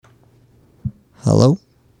Hello?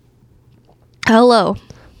 Hello.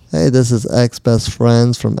 Hey, this is Ex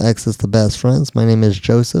BestFriends from Ex BestFriends. My name is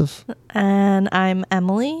Joseph. And I'm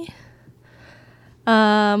Emily.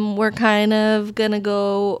 We're kind of gonna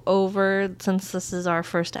go over, since this is our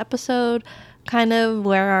first episode, kind of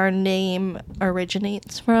where our name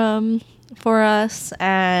originates from for us,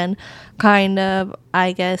 and kind of,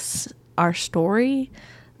 I guess, our story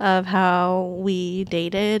of how we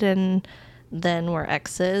dated and then we're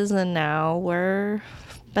exes and now we're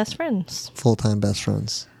best friends. Full-time best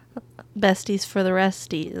friends. Besties for the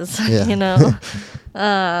Resties, Yeah. you know?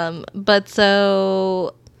 But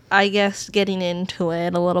so I guess getting into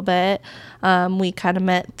it a little bit, we kind of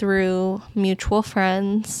met through mutual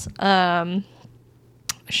friends. Shout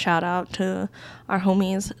out to our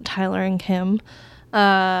homies, Tyler and Kim.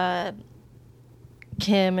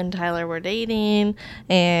 Kim and Tyler were dating,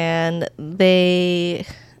 and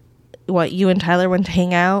you and Tyler went to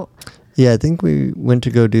hang out? Yeah, I think we went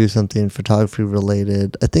to go do something photography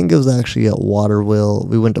related. I think it was actually at Waterville.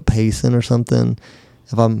 We went to Payson or something,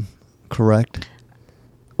 if I'm correct.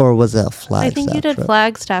 Or was that Flagstaff? I think you did trip?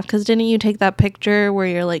 Flagstaff, because didn't you take that picture where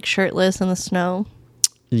you're like shirtless in the snow?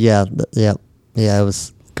 Yeah, yeah. It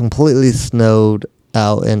was completely snowed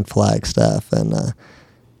out in Flagstaff, and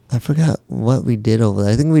I forgot what we did over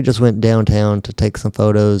there. I think we just went downtown to take some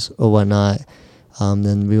photos or whatnot.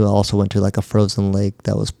 Then we also went to like a frozen lake.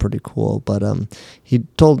 That was pretty cool. But he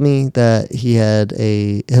told me that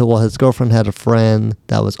his girlfriend had a friend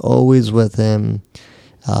that was always with him.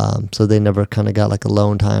 So they never kind of got like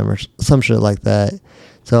alone time or some shit like that.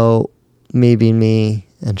 So me being me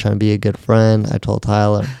and trying to be a good friend, I told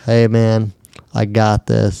Tyler, hey man, I got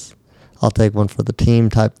this. I'll take one for the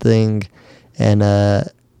team type thing. And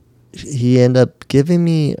he ended up giving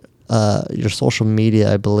me your social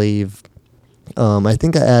media, I believe. I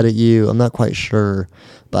think I added you. I'm not quite sure,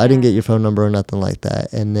 but I didn't get your phone number or nothing like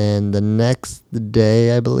that. And then the next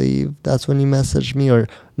day, I believe, that's when you messaged me. Or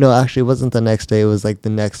no, actually, it wasn't the next day. It was like the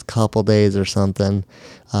next couple days or something,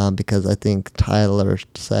 because I think Tyler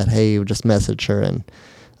said, hey, just message her. And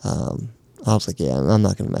I was like, yeah, I'm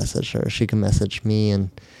not going to message her. She can message me.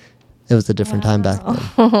 And it was a different time back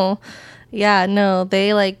then. Yeah, no,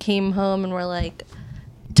 they like came home and were like,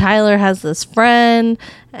 Tyler has this friend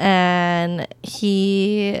and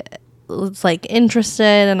he was like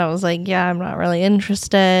interested, and I was like, yeah, I'm not really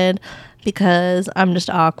interested because I'm just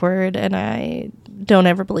awkward and I don't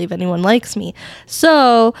ever believe anyone likes me.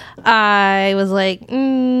 So I was like,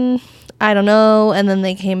 I don't know. And then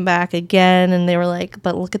they came back again and they were like,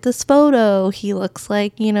 but look at this photo. He looks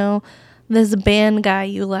like, this band guy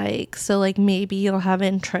you like, so like maybe you'll have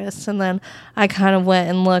interest. And then I kind of went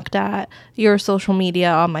and looked at your social media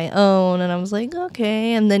on my own, and I was like,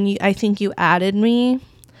 okay. And then I think you added me,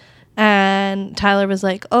 and Tyler was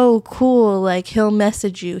like, oh cool, like he'll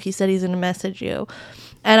message you. He said he's gonna message you.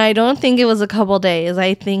 And I don't think it was a couple days.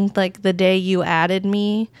 I think like the day you added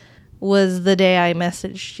me was the day I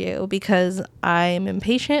messaged you, because I'm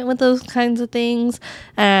impatient with those kinds of things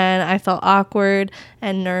and I felt awkward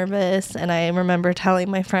and nervous. And I remember telling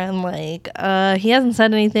my friend, like, he hasn't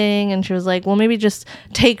said anything. And she was like, well, maybe just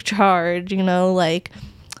take charge, like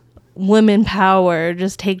women power,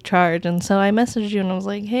 just take charge. And so I messaged you and I was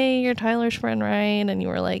like, hey, you're Tyler's friend, right? And you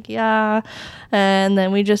were like, yeah. And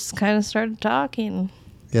then we just kind of started talking.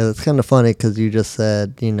 Yeah, that's kind of funny because you just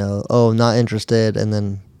said, oh, not interested. And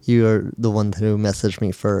then you're the one who messaged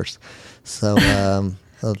me first. So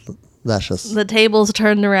that's just... The tables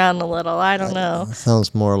turned around a little. I don't know.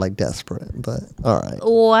 Sounds more like desperate, but all right.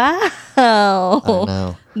 Wow. I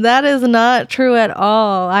know. That is not true at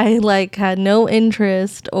all. I had no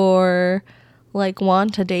interest or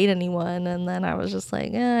want to date anyone. And then I was just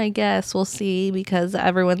like, I guess we'll see, because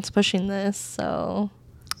everyone's pushing this. So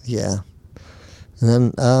yeah.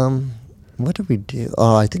 And then what did we do?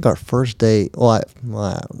 Oh, I think our first date. Well, I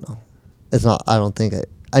don't know. It's not. I don't think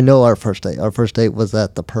I know our first date. Our first date was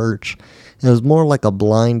at the Perch. It was more like a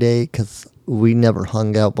blind date because we never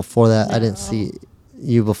hung out before that. No. I didn't see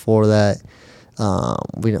you before that.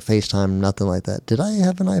 We didn't FaceTime, nothing like that. Did I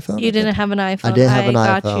have an iPhone? You didn't have an iPhone. I didn't have an iPhone.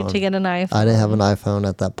 I got you to get an iPhone. I didn't have an iPhone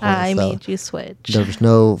at that point. I made you switch. There was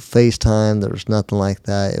no FaceTime. There was nothing like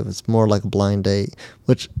that. It was more like a blind date,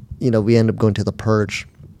 which, we ended up going to the Perch.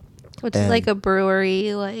 Which is like a brewery,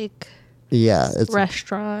 it's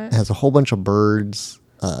restaurant. It has a whole bunch of birds.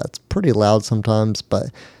 It's pretty loud sometimes, but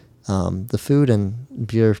the food and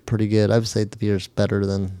beer is pretty good. I would say the beer is better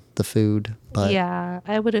than the food. But yeah,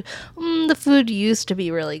 I would have. The food used to be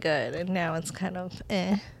really good, and now it's kind of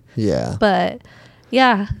eh. Yeah. But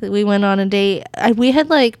yeah, we went on a date. We had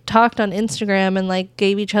talked on Instagram and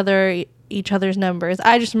gave each other each other's numbers.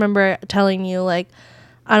 I just remember telling you, like,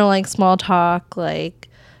 I don't like small talk, like,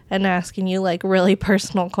 and asking you, like, really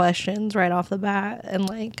personal questions right off the bat and,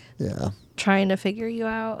 like, trying to figure you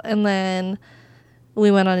out. And then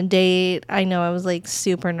we went on a date. I know I was, like,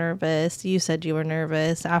 super nervous. You said you were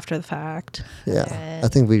nervous after the fact. Yeah. And I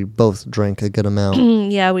think we both drank a good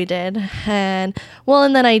amount. yeah, we did. And, well,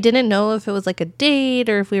 and then I didn't know if it was, like, a date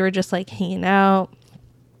or if we were just, like, hanging out.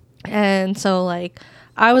 And so, like,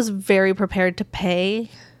 I was very prepared to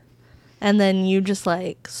pay. And then you just,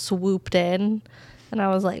 like, swooped in. And I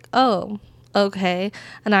was like, oh, okay.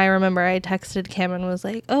 And I remember I texted Cam and was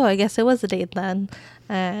like, oh, I guess it was a date then.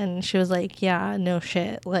 And she was like, yeah, no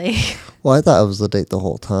shit. Like, Well, I thought it was a date the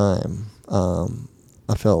whole time.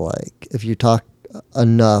 I feel like if you talk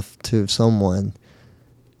enough to someone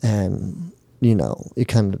and, you know, you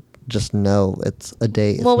kind of just know it's a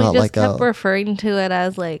date. It's well, we not just like kept referring to it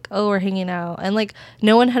as, like, oh, we're hanging out. And, like,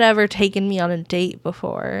 no one had ever taken me on a date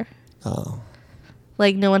before. Oh.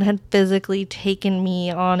 Like, no one had physically taken me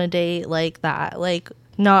on a date like that. Like,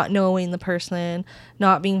 not knowing the person,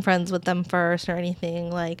 not being friends with them first or anything.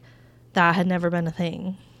 Like, that had never been a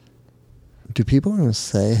thing. Do people even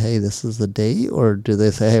say, hey, this is a date? Or do they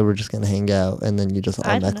say, hey, we're just going to hang out? And then you just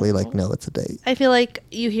automatically, like, no, it's a date. I feel like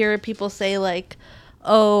you hear people say, like,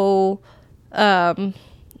 oh, do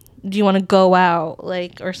you want to go out?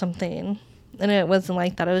 Like, or something. And it wasn't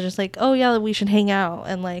like that. It was just like, oh, yeah, we should hang out.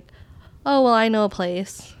 And, like, oh, well, I know a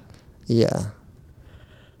place. Yeah.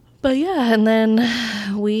 But yeah, and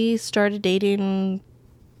then we started dating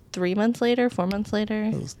 3 months later, 4 months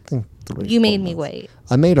later. I think You made me wait.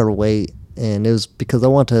 I made her wait, and it was because I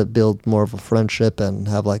want to build more of a friendship and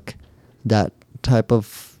have, like, that type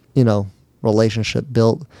of, you know, relationship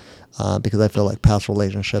built. Because I feel like past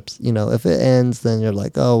relationships, you know, if it ends, then you're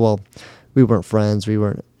like, oh, well, we weren't friends. We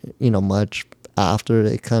weren't, you know, much. After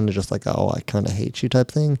it kind of just like, oh, I kind of hate you type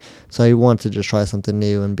thing. So I want to just try something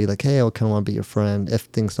new and be like, hey, I kind of want to be your friend if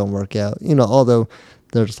things don't work out, you know, although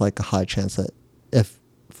there's like a high chance that if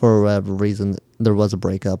for whatever reason there was a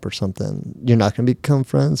breakup or something, you're not going to become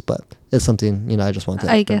friends, but it's something, you know, I just want to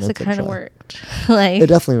I guess it kind of worked. Like, it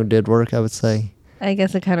definitely did work, I would say. I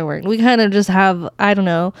guess it kind of worked. We kind of just have, I don't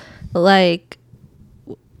know, like,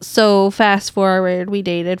 so fast forward, we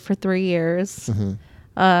dated for 3 years. Mm-hmm.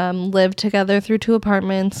 Lived together through 2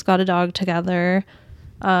 apartments, got a dog together.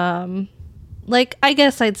 Like, I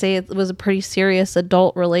guess I'd say it was a pretty serious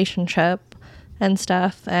adult relationship and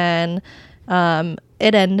stuff. And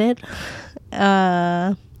it ended.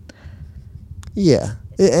 Yeah,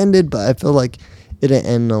 it ended, but I feel like it didn't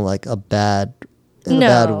end in like a bad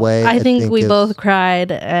way. I think we both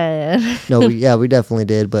cried. And No, we definitely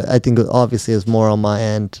did, but I think obviously it was more on my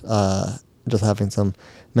end, just having some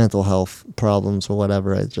mental health problems or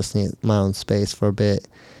whatever. I just need my own space for a bit.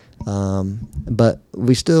 But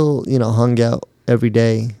we still, you know, hung out every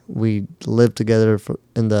day. We lived together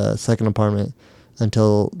in the second apartment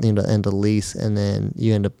until, you know, the end of the lease, and then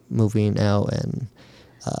you end up moving out and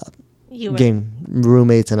getting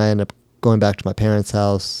roommates, and I ended up going back to my parents'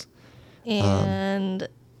 house. And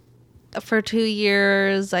for 2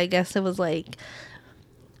 years, I guess it was like,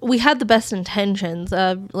 we had the best intentions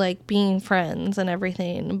of, like, being friends and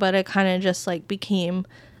everything, but it kind of just, like, became,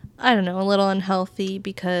 I don't know, a little unhealthy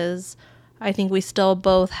because I think we still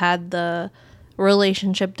both had the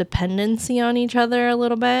relationship dependency on each other a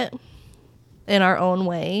little bit in our own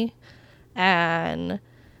way, and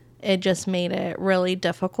it just made it really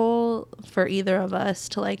difficult for either of us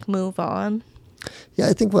to, like, move on. Yeah,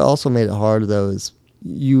 I think what also made it hard, though, is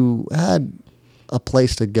you had a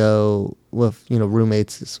place to go with, you know,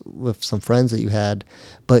 roommates, with some friends that you had,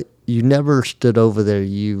 but you never stood over there.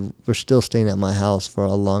 You were still staying at my house for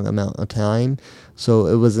a long amount of time. So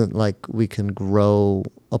it wasn't like we can grow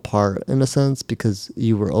apart in a sense because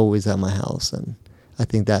you were always at my house. And I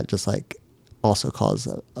think that just like also caused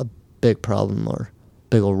a big problem or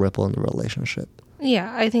big old ripple in the relationship.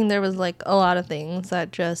 Yeah, I think there was like a lot of things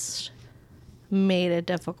that just made it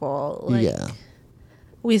difficult. Like, yeah.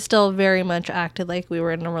 We still very much acted like we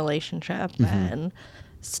were in a relationship and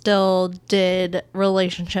still did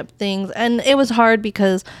relationship things. And it was hard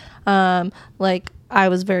because, like, I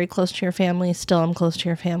was very close to your family. Still I'm close to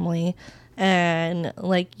your family. And,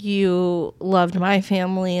 like, you loved my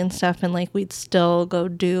family and stuff. And, like, we'd still go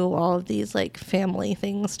do all of these, like, family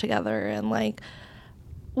things together. And, like,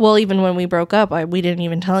 well, even when we broke up, we didn't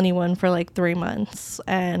even tell anyone for, like, 3 months.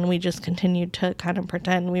 And we just continued to kind of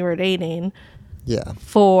pretend we were dating. Yeah.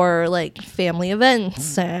 For, like, family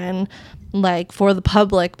events and, like, for the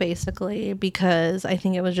public, basically, because I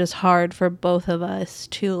think it was just hard for both of us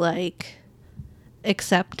to, like,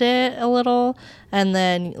 accept it a little. And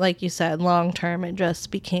then, like you said, long term, it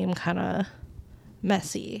just became kind of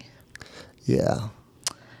messy. Yeah.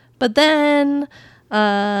 But then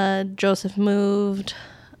Joseph moved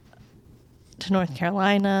to North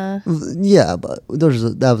Carolina. Yeah, but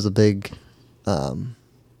that was a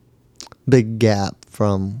big gap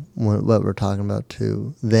from what we're talking about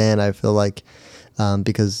to then. I feel like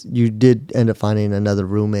because you did end up finding another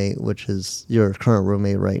roommate, which is your current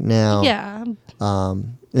roommate right now. Yeah.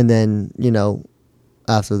 And then,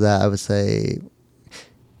 after that, I would say,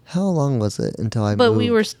 how long was it until I But moved?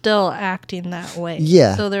 we were still acting that way.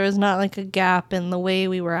 Yeah. So there was not like a gap in the way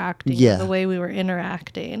we were acting, Yeah. or the way we were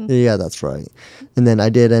interacting. Yeah, that's right. And then I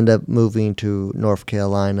did end up moving to North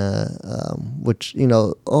Carolina, which,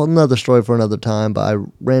 another story for another time, but I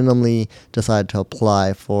randomly decided to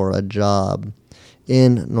apply for a job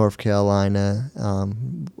in North Carolina.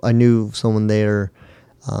 I knew someone there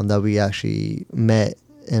that we actually met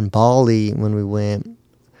in Bali when we went,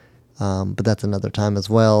 but that's another time as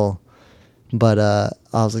well. But I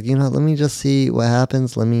was like, let me just see what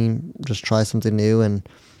happens. Let me just try something new. And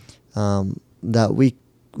that week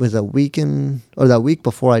was a weekend, or that week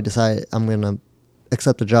before I decided I'm going to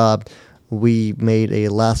accept the job, we made a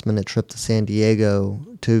last minute trip to San Diego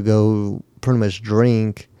to go pretty much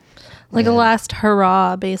drink. Like a last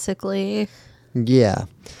hurrah, basically. Yeah,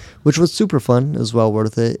 which was super fun. It was well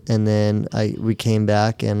worth it. And then we came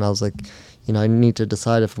back, and I was like, I need to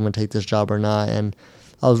decide if I'm going to take this job or not. And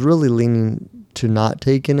I was really leaning to not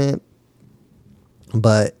taking it.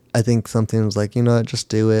 But I think something was like, just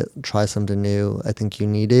do it. Try something new. I think you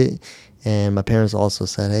need it. And my parents also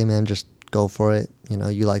said, hey, man, just go for it.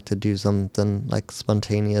 You like to do something like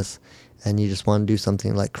spontaneous, and you just want to do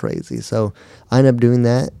something like crazy. So I ended up doing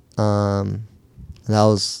that. That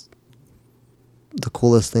was the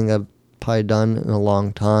coolest thing I've probably done in a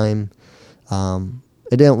long time.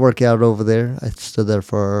 It didn't work out over there. I stood there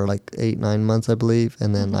for like 8-9 months, I believe,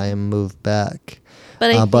 and then I moved back.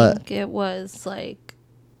 But I think it was like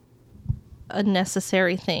a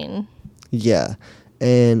necessary thing. Yeah.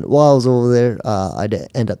 And while I was over there, I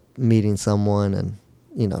did end up meeting someone and,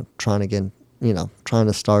 trying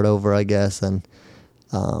to start over, I guess, and,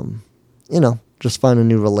 just find a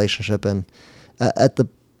new relationship. And at the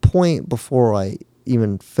point before I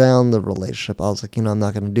even found the relationship, I was like, I'm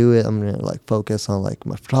not going to do it. I'm going to like focus on like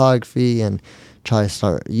my photography and try to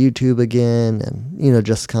start YouTube again, and,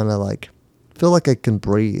 just kind of like feel like I can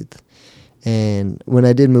breathe. And when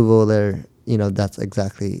I did move over there, that's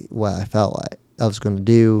exactly what I felt like I was going to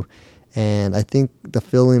do. And I think the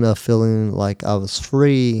feeling of feeling like I was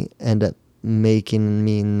free ended up making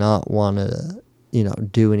me not want to,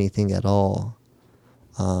 do anything at all,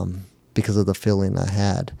 because of the feeling I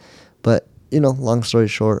had. But, long story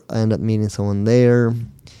short, I ended up meeting someone there.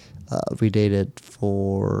 We dated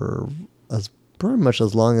for pretty much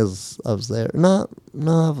as long as I was there. No.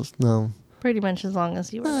 Pretty much as long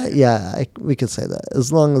as you were there. Yeah, we could say that.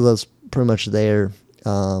 As long as I was pretty much there.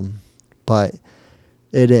 But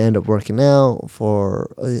it didn't end up working out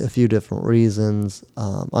for a few different reasons.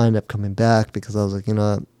 I ended up coming back because I was like,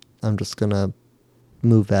 I'm just going to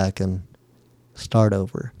move back and start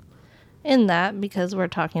over. In that, because we're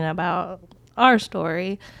talking about our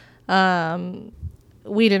story,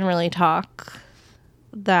 we didn't really talk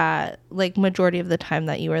that, like, majority of the time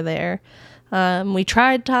that you were there. We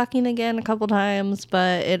tried talking again a couple times,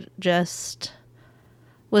 but it just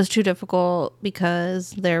was too difficult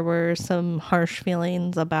because there were some harsh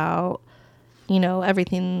feelings about,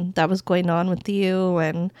 everything that was going on with you,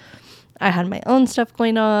 and I had my own stuff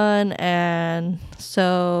going on, and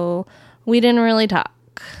so we didn't really talk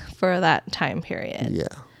for that time period. Yeah.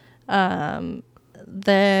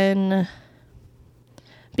 Then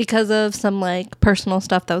because of some like personal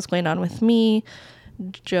stuff that was going on with me,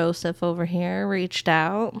 Joseph over here reached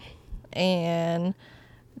out and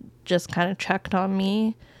just kind of checked on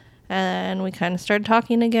me, and we kind of started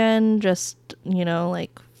talking again, just,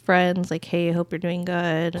 like friends, like, hey, I hope you're doing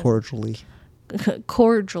good. Cordially.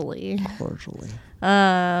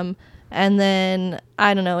 And then,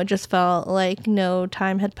 I don't know, it just felt like no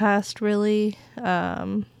time had passed, really.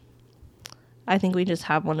 I think we just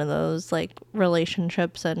have one of those, like,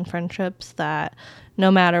 relationships and friendships that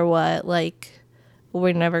no matter what, like,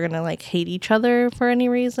 we're never going to, like, hate each other for any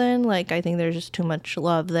reason. Like, I think there's just too much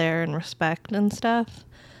love there and respect and stuff.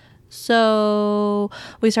 So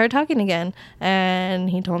we started talking again, and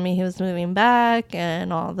he told me he was moving back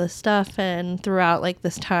and all this stuff. And throughout, like,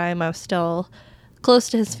 this time, I was still close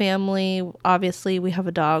to his family. Obviously, we have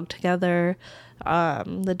a dog together.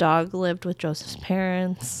 The dog lived with Joseph's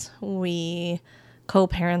parents. We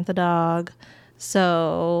co-parent the dog.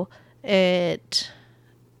 So it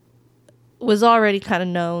was already kind of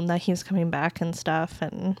known that he was coming back and stuff,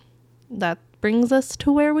 and that brings us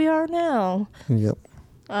to where we are now. Yep.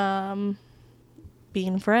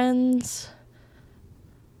 Being friends,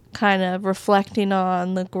 kind of reflecting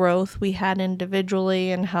on the growth we had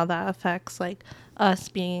individually and how that affects like us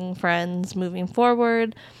being friends moving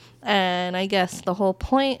forward. And I guess the whole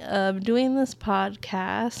point of doing this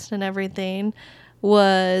podcast and everything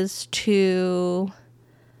was to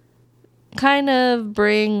kind of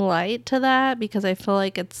bring light to that, because I feel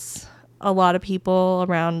like it's a lot of people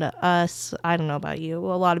around us. I don't know about you.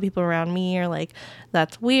 A lot of people around me are like,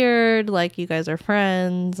 that's weird. Like, you guys are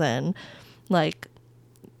friends and like,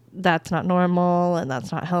 that's not normal and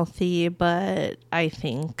that's not healthy. But I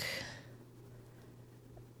think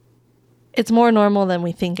it's more normal than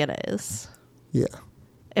we think it is. Yeah.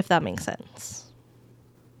 If that makes sense.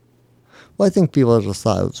 Well, I think people just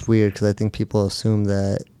thought it was weird because I think people assume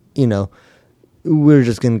that, you know, we're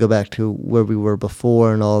just going to go back to where we were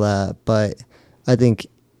before and all that. But I think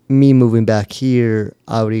me moving back here,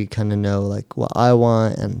 I already kind of know like what I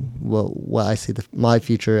want and what I see my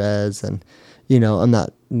future as. And, you know, I'm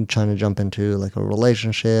not trying to jump into like a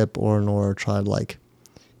relationship nor try to like,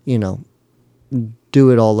 you know, do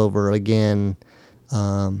it all over again.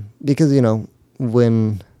 Because, you know,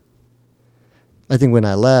 when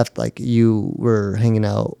I left, like you were hanging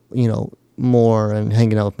out, you know, more and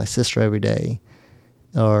hanging out with my sister every day,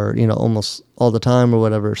 or, you know, almost all the time or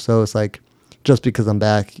whatever. So it's like, just because I'm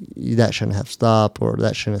back, that shouldn't have stopped, or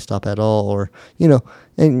that shouldn't stop at all, or, you know,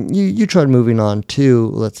 and you tried moving on too.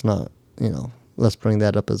 Let's not, you know, let's bring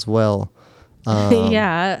that up as well.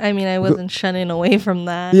 Yeah, I mean, I wasn't shunning away from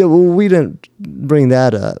that. Yeah, well, we didn't bring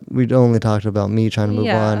that up. We only talked about me trying to move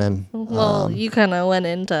on. And well, you kind of went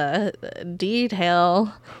into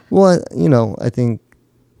detail. Well, you know, I think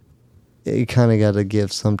you kind of got to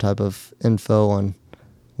give some type of info on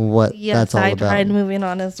what that's all I about. tried moving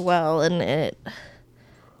on as well, and it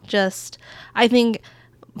just, I think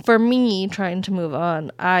for me trying to move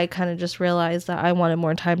on, I kind of just realized that I wanted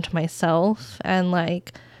more time to myself and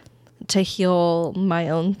like to heal my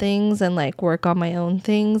own things and like work on my own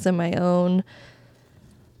things and my own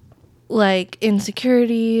like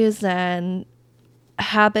insecurities and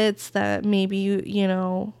habits that maybe you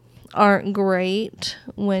know aren't great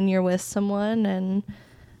when you're with someone. And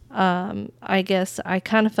I guess I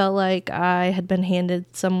kind of felt like I had been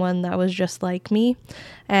handed someone that was just like me,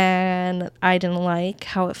 and I didn't like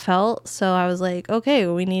how it felt. So I was like, okay,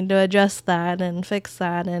 we need to adjust that and fix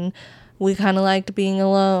that. And we kind of liked being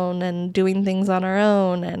alone and doing things on our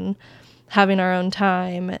own and having our own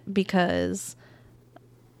time, because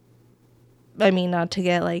I mean, not to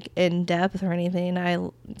get like in depth or anything,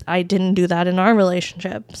 I didn't do that in our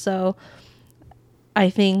relationship. So I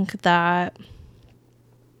think that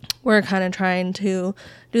we're kind of trying to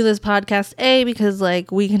do this podcast, A, because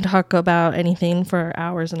like we can talk about anything for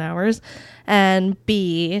hours and hours, and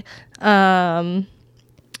B,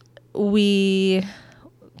 we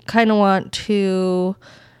kind of want to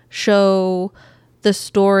show the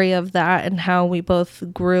story of that and how we both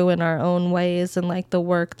grew in our own ways, and like the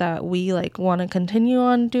work that we like want to continue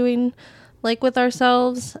on doing like with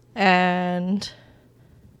ourselves. And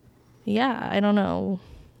yeah, I don't know.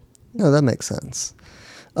 No, that makes sense.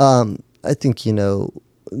 I think, you know,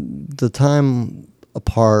 the time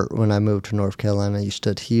apart when I moved to North Carolina, you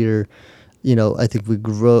stood here, you know, I think we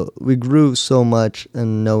grew so much,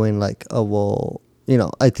 and knowing like, oh, well, you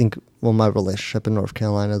know, I think, well, my relationship in North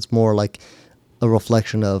Carolina is more like a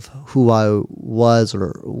reflection of who I was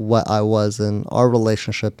or what I was in our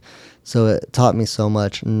relationship. So it taught me so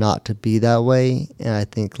much not to be that way. And I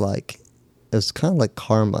think like it's kind of like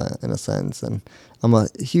karma in a sense. And I'm a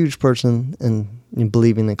huge person in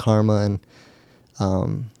believing in karma.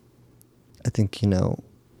 And I think, you know,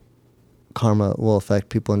 karma will affect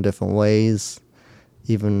people in different ways,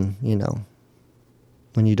 even, you know,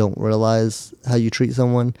 when you don't realize how you treat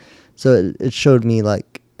someone. So it showed me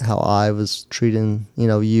like how I was treating, you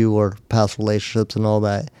know, you or past relationships and all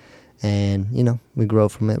that. And, you know, we grow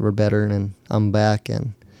from it. We're better, and I'm back,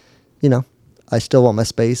 and, you know, I still want my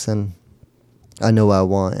space, and I know what I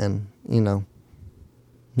want, and, you know,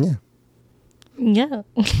 yeah. Yeah.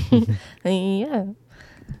 Yeah.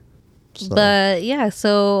 So. But yeah,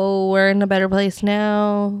 so we're in a better place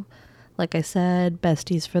now. Like I said,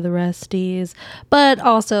 besties for the resties. But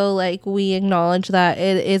also, like, we acknowledge that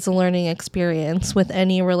it is a learning experience with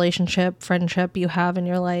any relationship, friendship you have in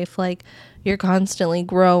your life. Like, you're constantly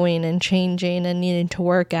growing and changing and needing to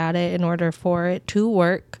work at it in order for it to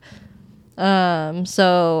work.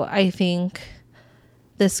 So I think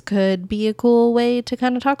this could be a cool way to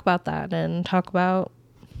kind of talk about that and talk about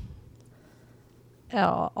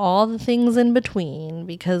all the things in between,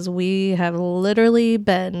 because we have literally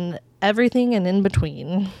been everything and in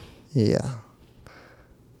between. Yeah.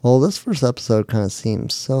 Well, this first episode kind of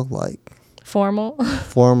seems so Formal.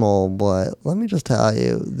 formal, but let me just tell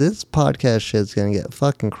you, this podcast shit's gonna get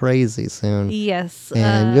fucking crazy soon. Yes.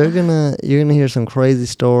 And you're gonna hear some crazy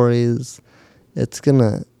stories. It's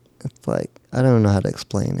like, I don't know how to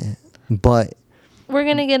explain it, but we're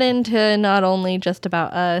gonna get into not only just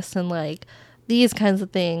about us and like these kinds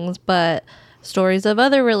of things, but stories of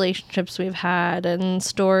other relationships we've had, and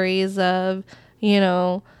stories of,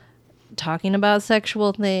 talking about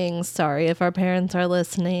sexual things. Sorry if our parents are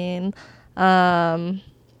listening. And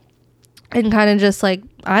kind of just like,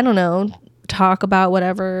 I don't know, talk about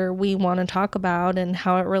whatever we want to talk about and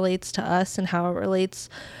how it relates to us and how it relates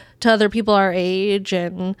to other people our age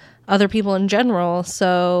and other people in general.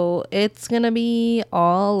 So it's going to be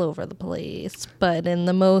all over the place, but in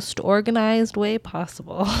the most organized way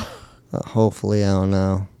possible. hopefully, I don't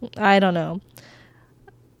know. I don't know.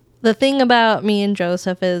 The thing about me and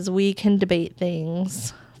Joseph is we can debate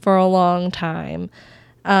things for a long time.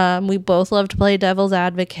 We both love to play devil's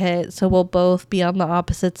advocate, so we'll both be on the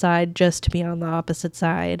opposite side just to be on the opposite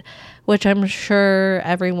side, which I'm sure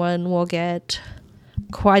everyone will get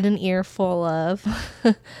quite an earful of.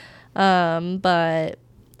 But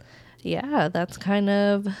yeah, that's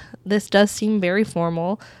this does seem very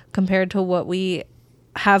formal compared to what we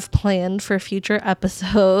have planned for future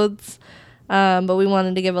episodes. But we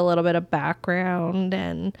wanted to give a little bit of background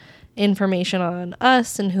and information on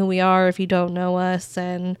us and who we are if you don't know us,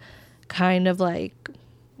 and kind of like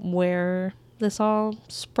where this all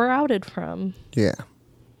sprouted from. Yeah.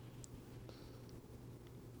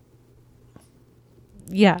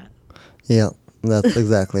 Yeah. Yeah, that's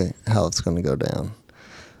exactly how it's going to go down.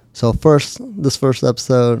 So this first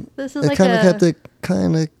episode, This is it like kind of kept it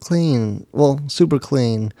kind of clean. Well, super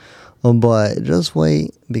clean. But just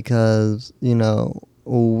wait, because,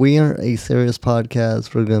 we aren't a serious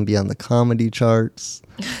podcast. We're going to be on the comedy charts.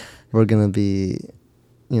 We're going to be,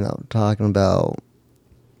 talking about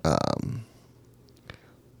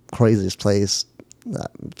craziest place that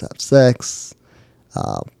have sex,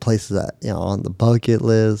 places that, on the bucket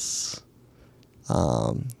list,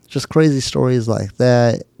 just crazy stories like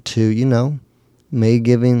that, to, maybe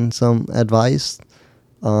giving some advice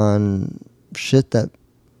on shit that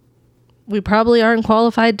we probably aren't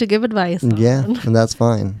qualified to give advice on. Yeah, and that's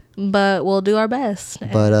fine. But we'll do our best.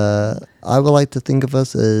 But I would like to think of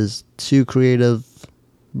us as two creative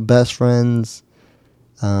best friends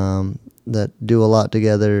that do a lot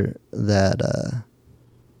together, that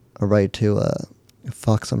are ready to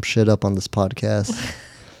fuck some shit up on this podcast.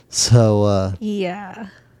 So yeah.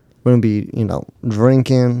 we're going to be,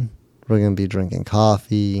 drinking. We're going to be drinking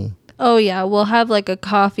coffee. Oh, yeah. We'll have like a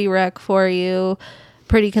coffee rec for you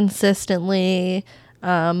pretty consistently.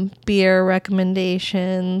 Beer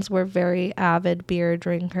recommendations. We're very avid beer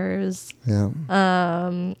drinkers. Yeah.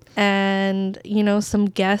 And, some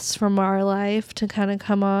guests from our life to kind of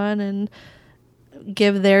come on and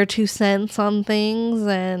give their 2 cents on things.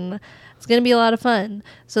 And it's going to be a lot of fun.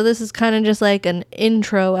 So this is kind of just like an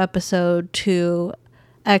intro episode to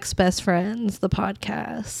Ex BestFriends, the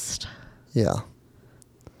podcast. Yeah.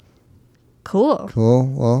 Cool.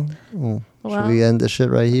 Well, should we end this shit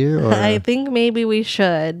right here? Or? I think maybe we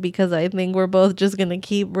should, because I think we're both just going to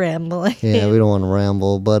keep rambling. Yeah, we don't want to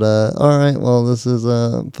ramble. But, all right. Well, this is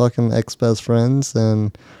fucking Ex BestFriends,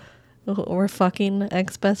 and... We're fucking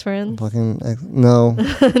Ex BestFriends? No.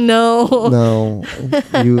 No. No.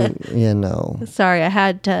 No. Sorry, I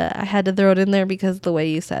had to throw it in there because of the way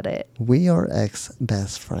you said it. We are Ex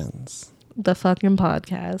BestFriends. The fucking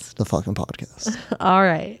podcast. The fucking podcast. All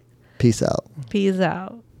right. Peace out. Peace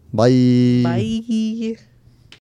out. Bye. Bye.